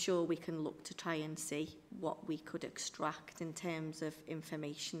I'm sure we can look to try and see what we could extract in terms of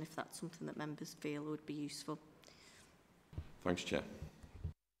information, if that's something that members feel would be useful. Thanks, Chair.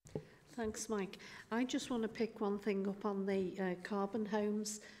 Thanks, Mike. I just want to pick one thing up on the carbon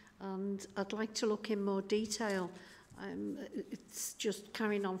homes, and I'd like to look in more detail. It's just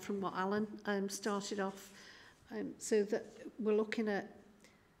carrying on from what Alan started off, so that we're looking at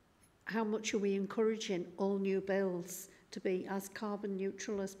how much are we encouraging all new builds to be as carbon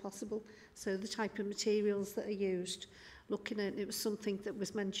neutral as possible. So the type of materials that are used, looking at, it was something that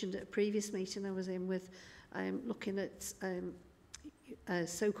was mentioned at a previous meeting I was in with, looking at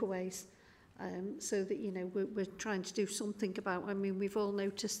soakaways, so that, you know, we're trying to do something about, I mean, we've all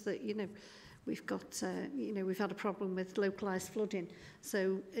noticed that, you know, we've got, you know, we've had a problem with localised flooding.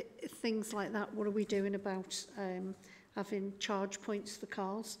 So things like that, what are we doing about having charge points for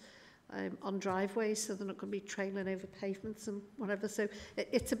cars on driveways so they're not going to be trailing over pavements and whatever. So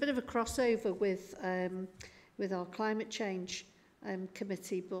it's a bit of a crossover with our climate change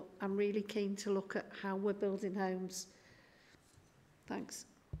committee, but I'm really keen to look at how we're building homes. Thanks.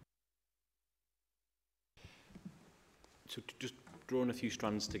 So just drawing a few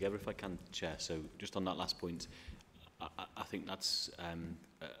strands together, if I can, Chair. So just on that last point, I think that's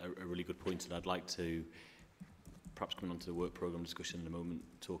a really good point, and I'd like to, perhaps coming on to the work programme discussion in a moment,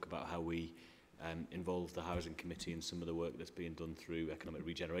 talk about how we involve the Housing Committee in some of the work that's being done through economic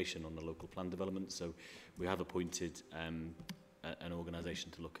regeneration on the local plan development. So we have appointed an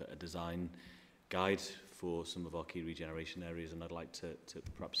organisation to look at a design guide for some of our key regeneration areas, and I'd like to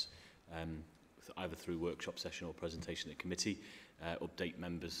perhaps either through workshop session or presentation at committee, update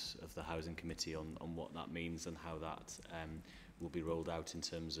members of the Housing Committee on what that means and how that will be rolled out in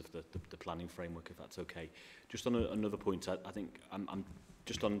terms of the planning framework, if that's okay. Just on another point, I think I'm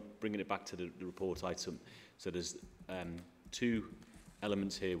just on bringing it back to the report item. So there's two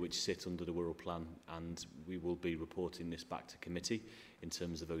elements here which sit under the Wirral plan, and we will be reporting this back to committee in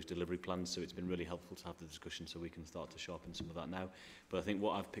terms of those delivery plans. So it's been really helpful to have the discussion so we can start to sharpen some of that now. But I think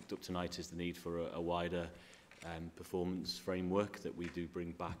what I've picked up tonight is the need for a wider performance framework that we do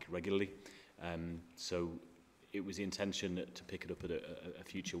bring back regularly. So it was the intention to pick it up at a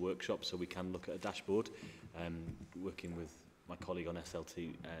future workshop so we can look at a dashboard. Working with my colleague on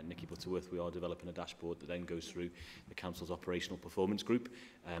SLT, Nikki Butterworth, we are developing a dashboard that then goes through the Council's operational performance group.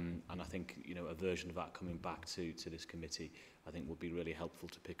 And I think, you know, a version of that coming back to this committee, I think would be really helpful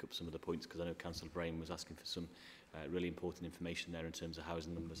to pick up some of the points, because I know Councillor Brain was asking for some really important information there in terms of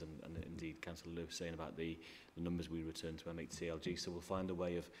housing numbers, and indeed Councillor Lewis saying about the numbers we return to MHCLG. So we'll find a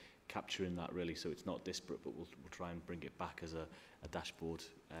way of capturing that really so it's not disparate, but we'll try and bring it back as a dashboard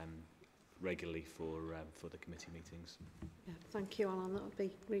regularly for the committee meetings. Yeah, thank you, Alan. That would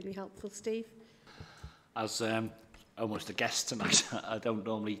be really helpful. Steve? As almost a guest tonight, I don't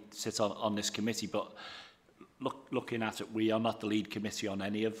normally sit on this committee, but looking at it, we are not the lead committee on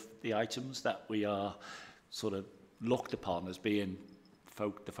any of the items that we are sort of looked upon as being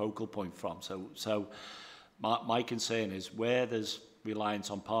the focal point from. So my concern is where there's reliance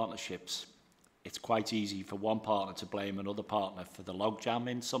on partnerships, it's quite easy for one partner to blame another partner for the logjam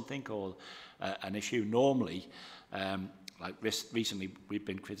in something or an issue. Normally, like recently, we've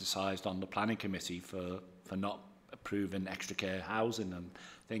been criticised on the planning committee for not approving extra care housing and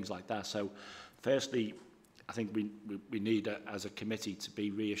things like that. So, firstly, I think we need, as a committee, to be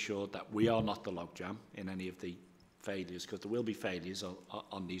reassured that we are not the logjam in any of the failures, because there will be failures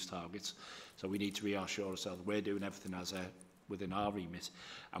on these targets. So we need to reassure ourselves we're doing everything within our remit.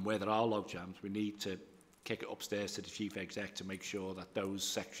 And where there are logjams, we need to kick it upstairs to the chief exec to make sure that those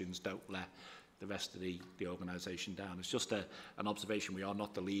sections don't let the rest of the organisation down. It's just an observation. We are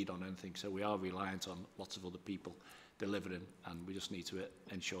not the lead on anything, so we are reliant on lots of other people delivering, and we just need to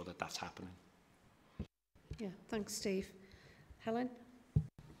ensure that that's happening. Yeah, thanks, Steve. Helen?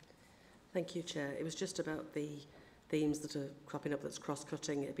 Thank you, Chair. It was just about the themes that are cropping up that's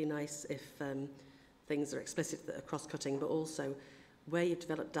cross-cutting. It'd be nice if things are explicit that are cross-cutting, but also where you've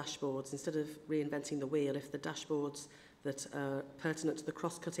developed dashboards, instead of reinventing the wheel, if the dashboards that are pertinent to the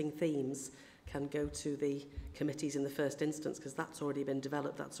cross-cutting themes can go to the committees in the first instance, because that's already been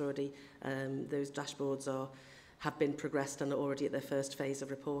developed, that's already, those dashboards have been progressed and are already at their first phase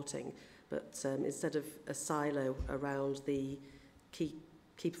of reporting. But instead of a silo around the key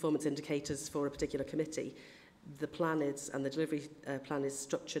performance indicators for a particular committee, the plan is, and the delivery plan is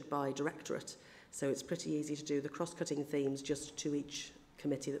structured by directorate. So it's pretty easy to do the cross-cutting themes just to each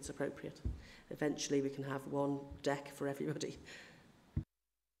committee that's appropriate. Eventually we can have one deck for everybody.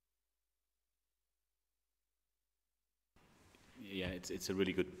 Yeah, it's a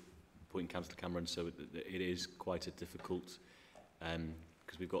really good point, Councillor Cameron. So it is quite a difficult,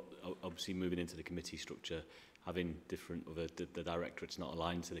 because we've got, obviously moving into the committee structure, having different, the directorates not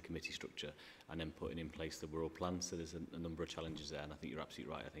aligned to the committee structure, and then putting in place the Wirral plan. So there's a number of challenges there, and I think you're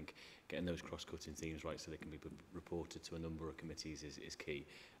absolutely right. I think getting those cross-cutting themes right so they can be reported to a number of committees is key,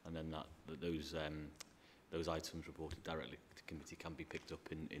 and then those items reported directly to committee can be picked up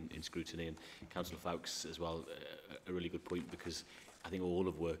in scrutiny. And Councillor Fowkes as well, a really good point, because I think all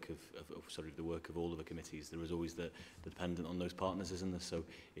of the work of all of the committees, there is always the dependent on those partners, isn't there? So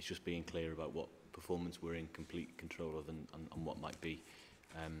it's just being clear about what performance we're in complete control of, and what might be,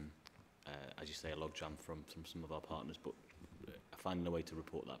 as you say, a logjam from some of our partners, but finding a way to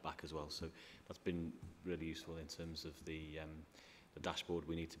report that back as well. So that's been really useful in terms of the dashboard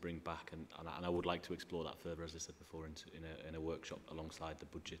we need to bring back, and I would like to explore that further, as I said before, in a workshop alongside the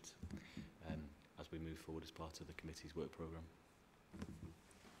budget, as we move forward as part of the committee's work programme.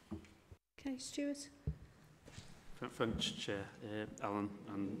 Okay, Stuart. Thanks, Chair. Alan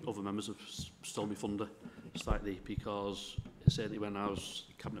and other members have stolen me thunder slightly, because certainly when I was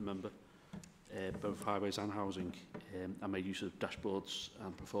cabinet member, both highways and housing, I made use of dashboards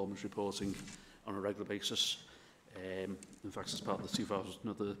and performance reporting on a regular basis. In fact, as part of the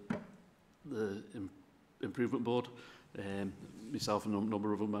 2000, the improvement board, myself and a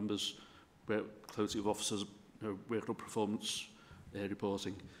number of other members worked closely with officers who worked on performance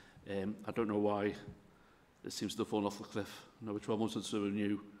reporting. I don't know why it seems to have fallen off the cliff. We're 12 months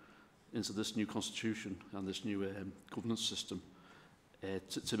into this new constitution and this new governance system.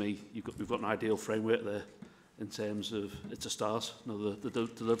 To me, we've got an ideal framework there in terms of it's a start. The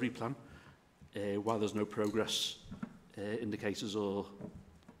delivery plan. While there's no progress indicators or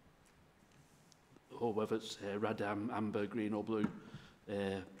whether it's red, amber, green or blue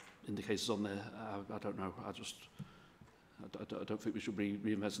indicators on there, I don't know. I don't think we should be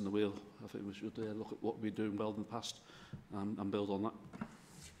reinventing the wheel. I think we should look at what we've been doing well in the past and build on that.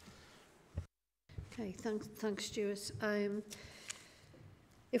 Okay, thanks, Stuart.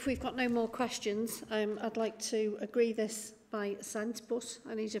 If we've got no more questions, I'd like to agree this by assent, but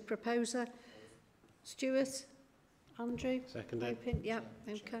I need a proposer. Stuart, Andrew, second. Yeah,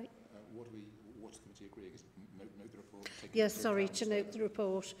 okay. What's the committee agreeing? Is it note the report? Yes, sorry, to note the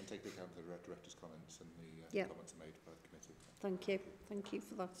report. And take into account the director's comments and the comments made by the committee. Thank you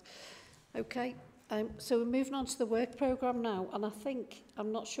for that. Okay, so we're moving on to the work programme now, and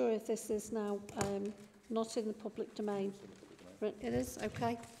I'm not sure if this is now not in the public domain. It is?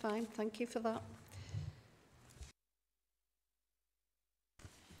 Okay, fine, thank you for that.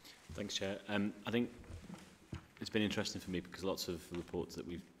 Thanks, Chair. I think it's been interesting for me because lots of reports that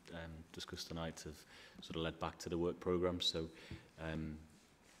we've discussed tonight have sort of led back to the work programme. So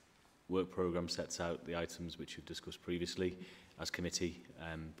work programme sets out the items which we've discussed previously as committee,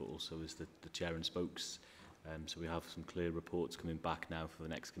 but also as the chair and spokes. So we have some clear reports coming back now for the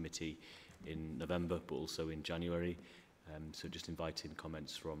next committee in November, but also in January. So just inviting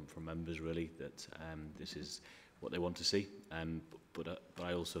comments from members really that this is what they want to see. But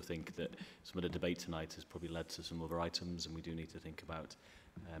I also think that some of the debate tonight has probably led to some other items, and we do need to think about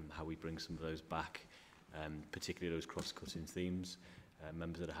how we bring some of those back, particularly those cross-cutting themes.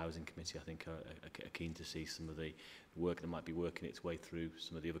 Members of the Housing Committee, I think, are keen to see some of the work that might be working its way through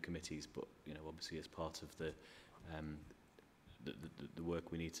some of the other committees, but you know, obviously as part of the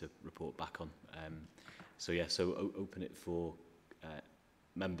work we need to report back on. So yeah, so open it for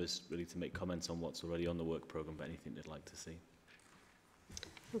members really to make comments on what's already on the work programme, but anything they'd like to see.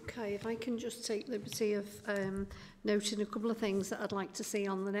 Okay, if I can just take liberty of noting a couple of things that I'd like to see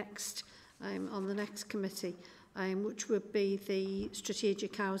on the next committee, which would be the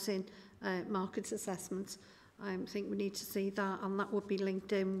strategic housing market assessment. I think we need to see that, and that would be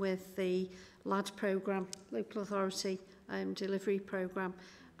linked in with the LAD programme, local authority delivery programme,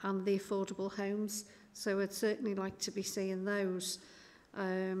 and the affordable homes. So I'd certainly like to be seeing those.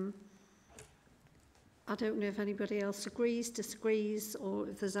 I don't know if anybody else agrees, disagrees, or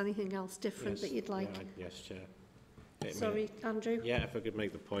if there's anything else different that you'd like. Yeah, yes, Chair. Sorry, Andrew. Yeah, if I could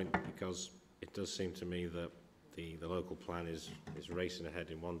make the point, because it does seem to me that the local plan is racing ahead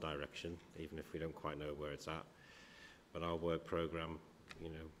in one direction, even if we don't quite know where it's at. But our work programme, you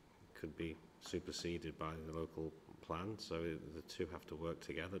know, could be superseded by the local plan. So the two have to work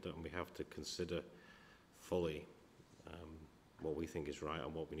together, don't we? Have to consider fully what we think is right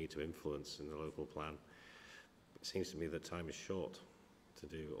and what we need to influence in the local plan. It seems to me that time is short to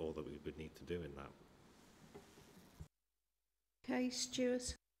do all that we would need to do in that. Okay,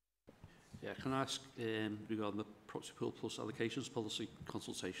 Stuart. Yeah, can I ask regarding the property pool plus allocations policy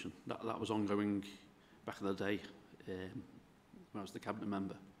consultation? That was ongoing back in the day when I was the cabinet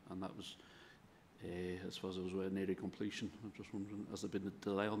member, and that was, as far as I was aware, nearing completion. I'm just wondering, has there been a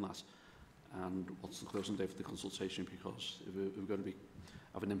delay on that? And what's the closing date for the consultation? Because if we're going to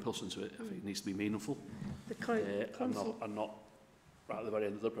have an impulse into it, I think it needs to be meaningful. And not right at the very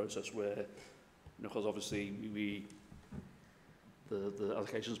end of the process where, you know, because obviously the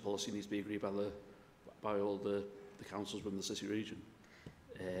allocations policy needs to be agreed by all the councils within the city region.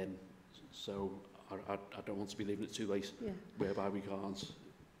 So I don't want to be leaving it too late, whereby we can't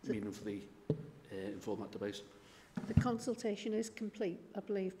meaningfully inform that debate. The consultation is complete, I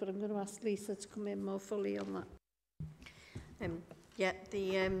believe, but I'm going to ask Lisa to come in more fully on that. Yeah,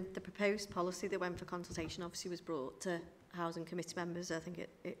 the proposed policy that went for consultation obviously was brought to Housing Committee members. I think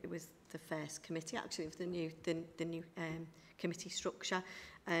it was the first committee actually of the new committee structure,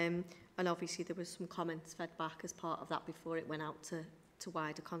 and obviously there was some comments fed back as part of that before it went out to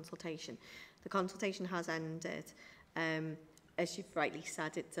wider consultation. The consultation has ended. As you've rightly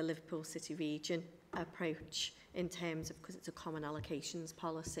said, it's a Liverpool City region approach in terms of, because it's a common allocations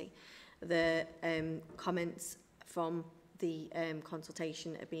policy. The comments from the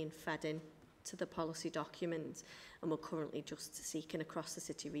consultation are being fed in to the policy document, and we're currently just seeking across the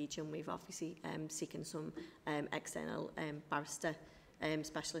city region. We've obviously seeking some external barrister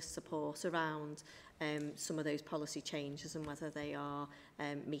specialist support around some of those policy changes and whether they are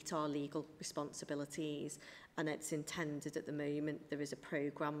meet our legal responsibilities. And it's intended at the moment, there is a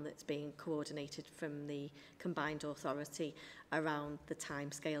programme that's being coordinated from the combined authority around the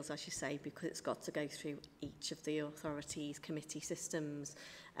timescales, as you say, because it's got to go through each of the authorities' committee systems.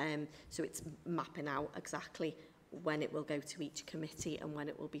 So it's mapping out exactly when it will go to each committee and when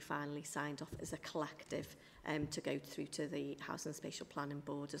it will be finally signed off as a collective to go through to the Housing and Spatial Planning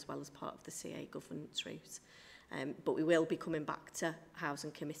Board as well as part of the CA governance route. But we will be coming back to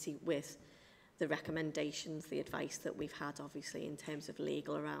Housing Committee with the recommendations, the advice that we've had obviously in terms of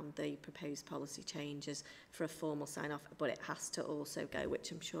legal around the proposed policy changes for a formal sign-off, but it has to also go,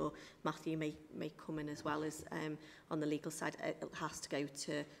 which I'm sure Matthew may come in as well as on the legal side, it has to go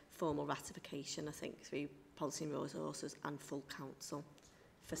to formal ratification, I think, through Policy and Resources and full council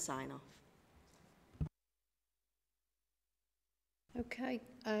for sign-off. Okay,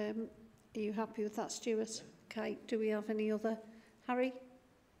 are you happy with that, Stuart? Okay, do we have any other? Harry?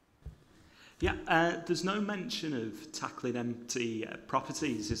 Yeah, there's no mention of tackling empty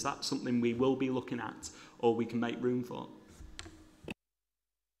properties. Is that something we will be looking at or we can make room for?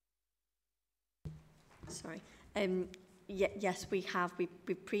 Sorry. Yes, we have.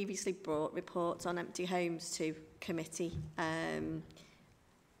 We've previously brought reports on empty homes to committee. I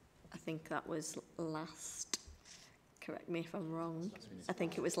think that was last, correct me if I'm wrong, I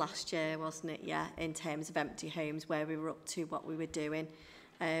think it was last year, wasn't it? Yeah, in terms of empty homes, where we were up to, what we were doing.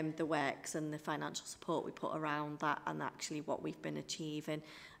 The works and the financial support we put around that, and actually what we've been achieving.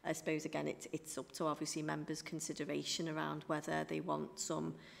 I suppose again it's up to obviously members' consideration around whether they want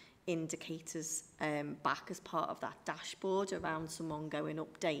some indicators back as part of that dashboard around some ongoing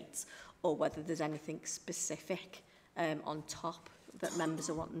updates, or whether there's anything specific on top that members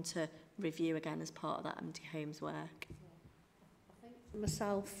are wanting to review again as part of that empty homes work.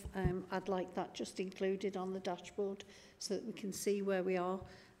 Myself, I'd like that just included on the dashboard so that we can see where we are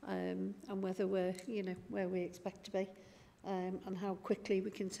and whether we're, you know, where we expect to be and how quickly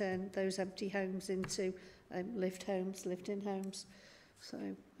we can turn those empty homes into lived homes, lived-in homes. So,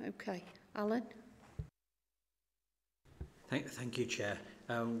 okay. Alan? Thank you, Chair.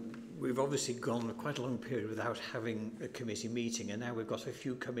 We've obviously gone quite a long period without having a committee meeting, and now we've got a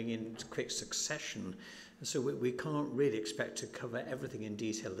few coming in quick succession. So we can't really expect to cover everything in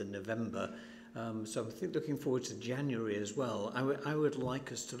detail in November. So I think looking forward to January as well. I would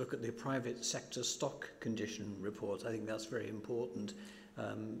like us to look at the private sector stock condition report. I think that's very important.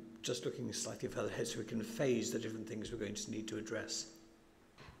 Just looking slightly further ahead so we can phase the different things we're going to need to address.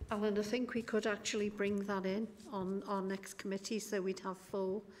 Alan, I think we could actually bring that in on our next committee, so we'd have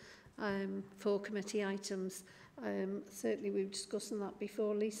four committee items. Certainly we were discussing that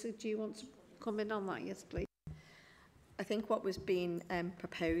before. Lisa, do you want to come in on that? Yes, please. I think what was being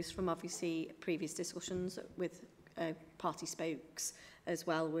proposed from obviously previous discussions with party spokes as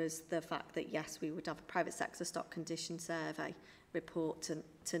well was the fact that yes, we would have a private sector stock condition survey report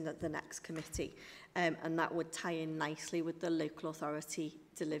to the next committee, and that would tie in nicely with the local authority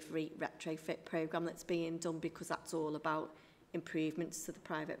delivery retrofit programme that's being done, because that's all about improvements to the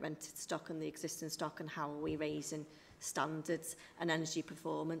private rented stock and the existing stock, and how are we raising standards and energy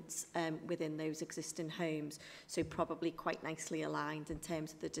performance within those existing homes. So probably quite nicely aligned in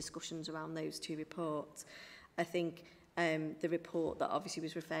terms of the discussions around those two reports. I think the report that obviously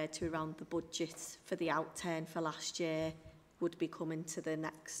was referred to around the budget for the outturn for last year would be coming to the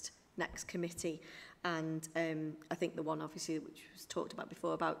next committee, and I think the one obviously which was talked about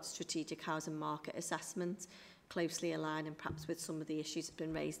before about strategic housing market assessment closely aligned, and perhaps with some of the issues that have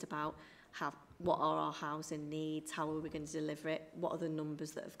been raised about what are our housing needs, how are we going to deliver it, what are the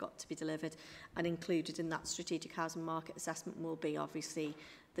numbers that have got to be delivered, and included in that strategic housing market assessment will be obviously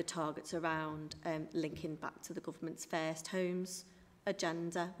the targets around linking back to the government's First Homes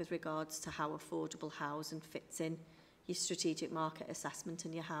agenda with regards to how affordable housing fits in your strategic market assessment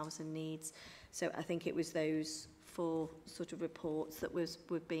and your housing needs. So I think it was those four sort of reports that were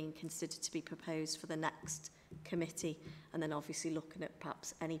being considered to be proposed for the next committee, and then obviously looking at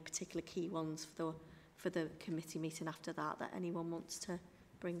perhaps any particular key ones for the committee meeting after that anyone wants to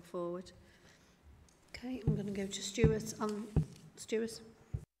bring forward. Okay, I'm going to go to Stuart. Stuart?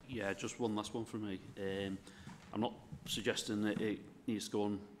 Yeah, just one last one from me. I'm not suggesting that it needs to go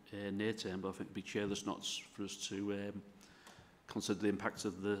on near term, but I think it'd be chairless not for us to consider the impact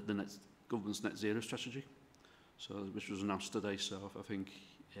of the government's net zero strategy, so which was announced today. So I think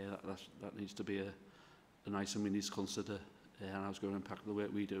that needs to be an item we need to consider, and how it's going to impact the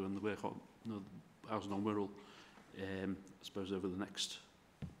work we do and the work on housing on Wirral. I suppose over the next,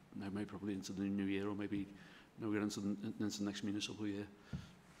 maybe probably into the new year, or maybe into the next municipal year.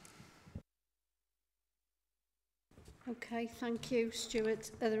 Okay, thank you, Stuart.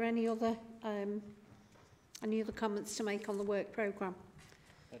 Are there any other comments to make on the work programme?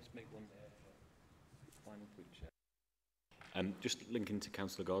 Let's make one final point, Chair. Just linking to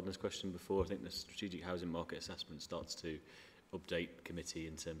Councillor Gardner's question before, I think the strategic housing market assessment starts to update committee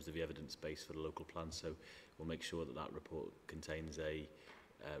in terms of the evidence base for the local plan. So we'll make sure that that report contains an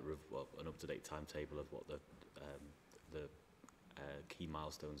up-to-date timetable of what the key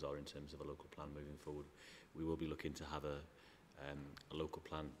milestones are in terms of a local plan moving forward. We will be looking to have a local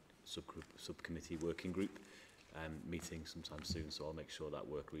plan subcommittee working group meeting sometime soon, so I'll make sure that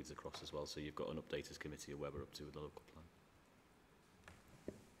work reads across as well, so you've got an updaters committee of where we're up to with the local plan.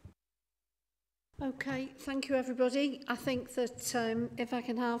 Okay, thank you everybody. I think that if I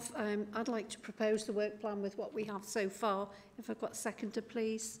can have, I'd like to propose the work plan with what we have so far. If I've got a seconder,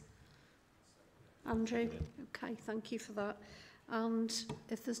 please. Andrew? Okay, thank you for that. And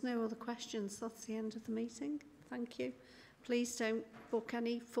if there's no other questions, that's the end of the meeting. Thank you. Please don't book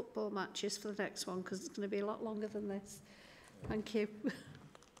any football matches for the next one, because it's going to be a lot longer than this. Thank you.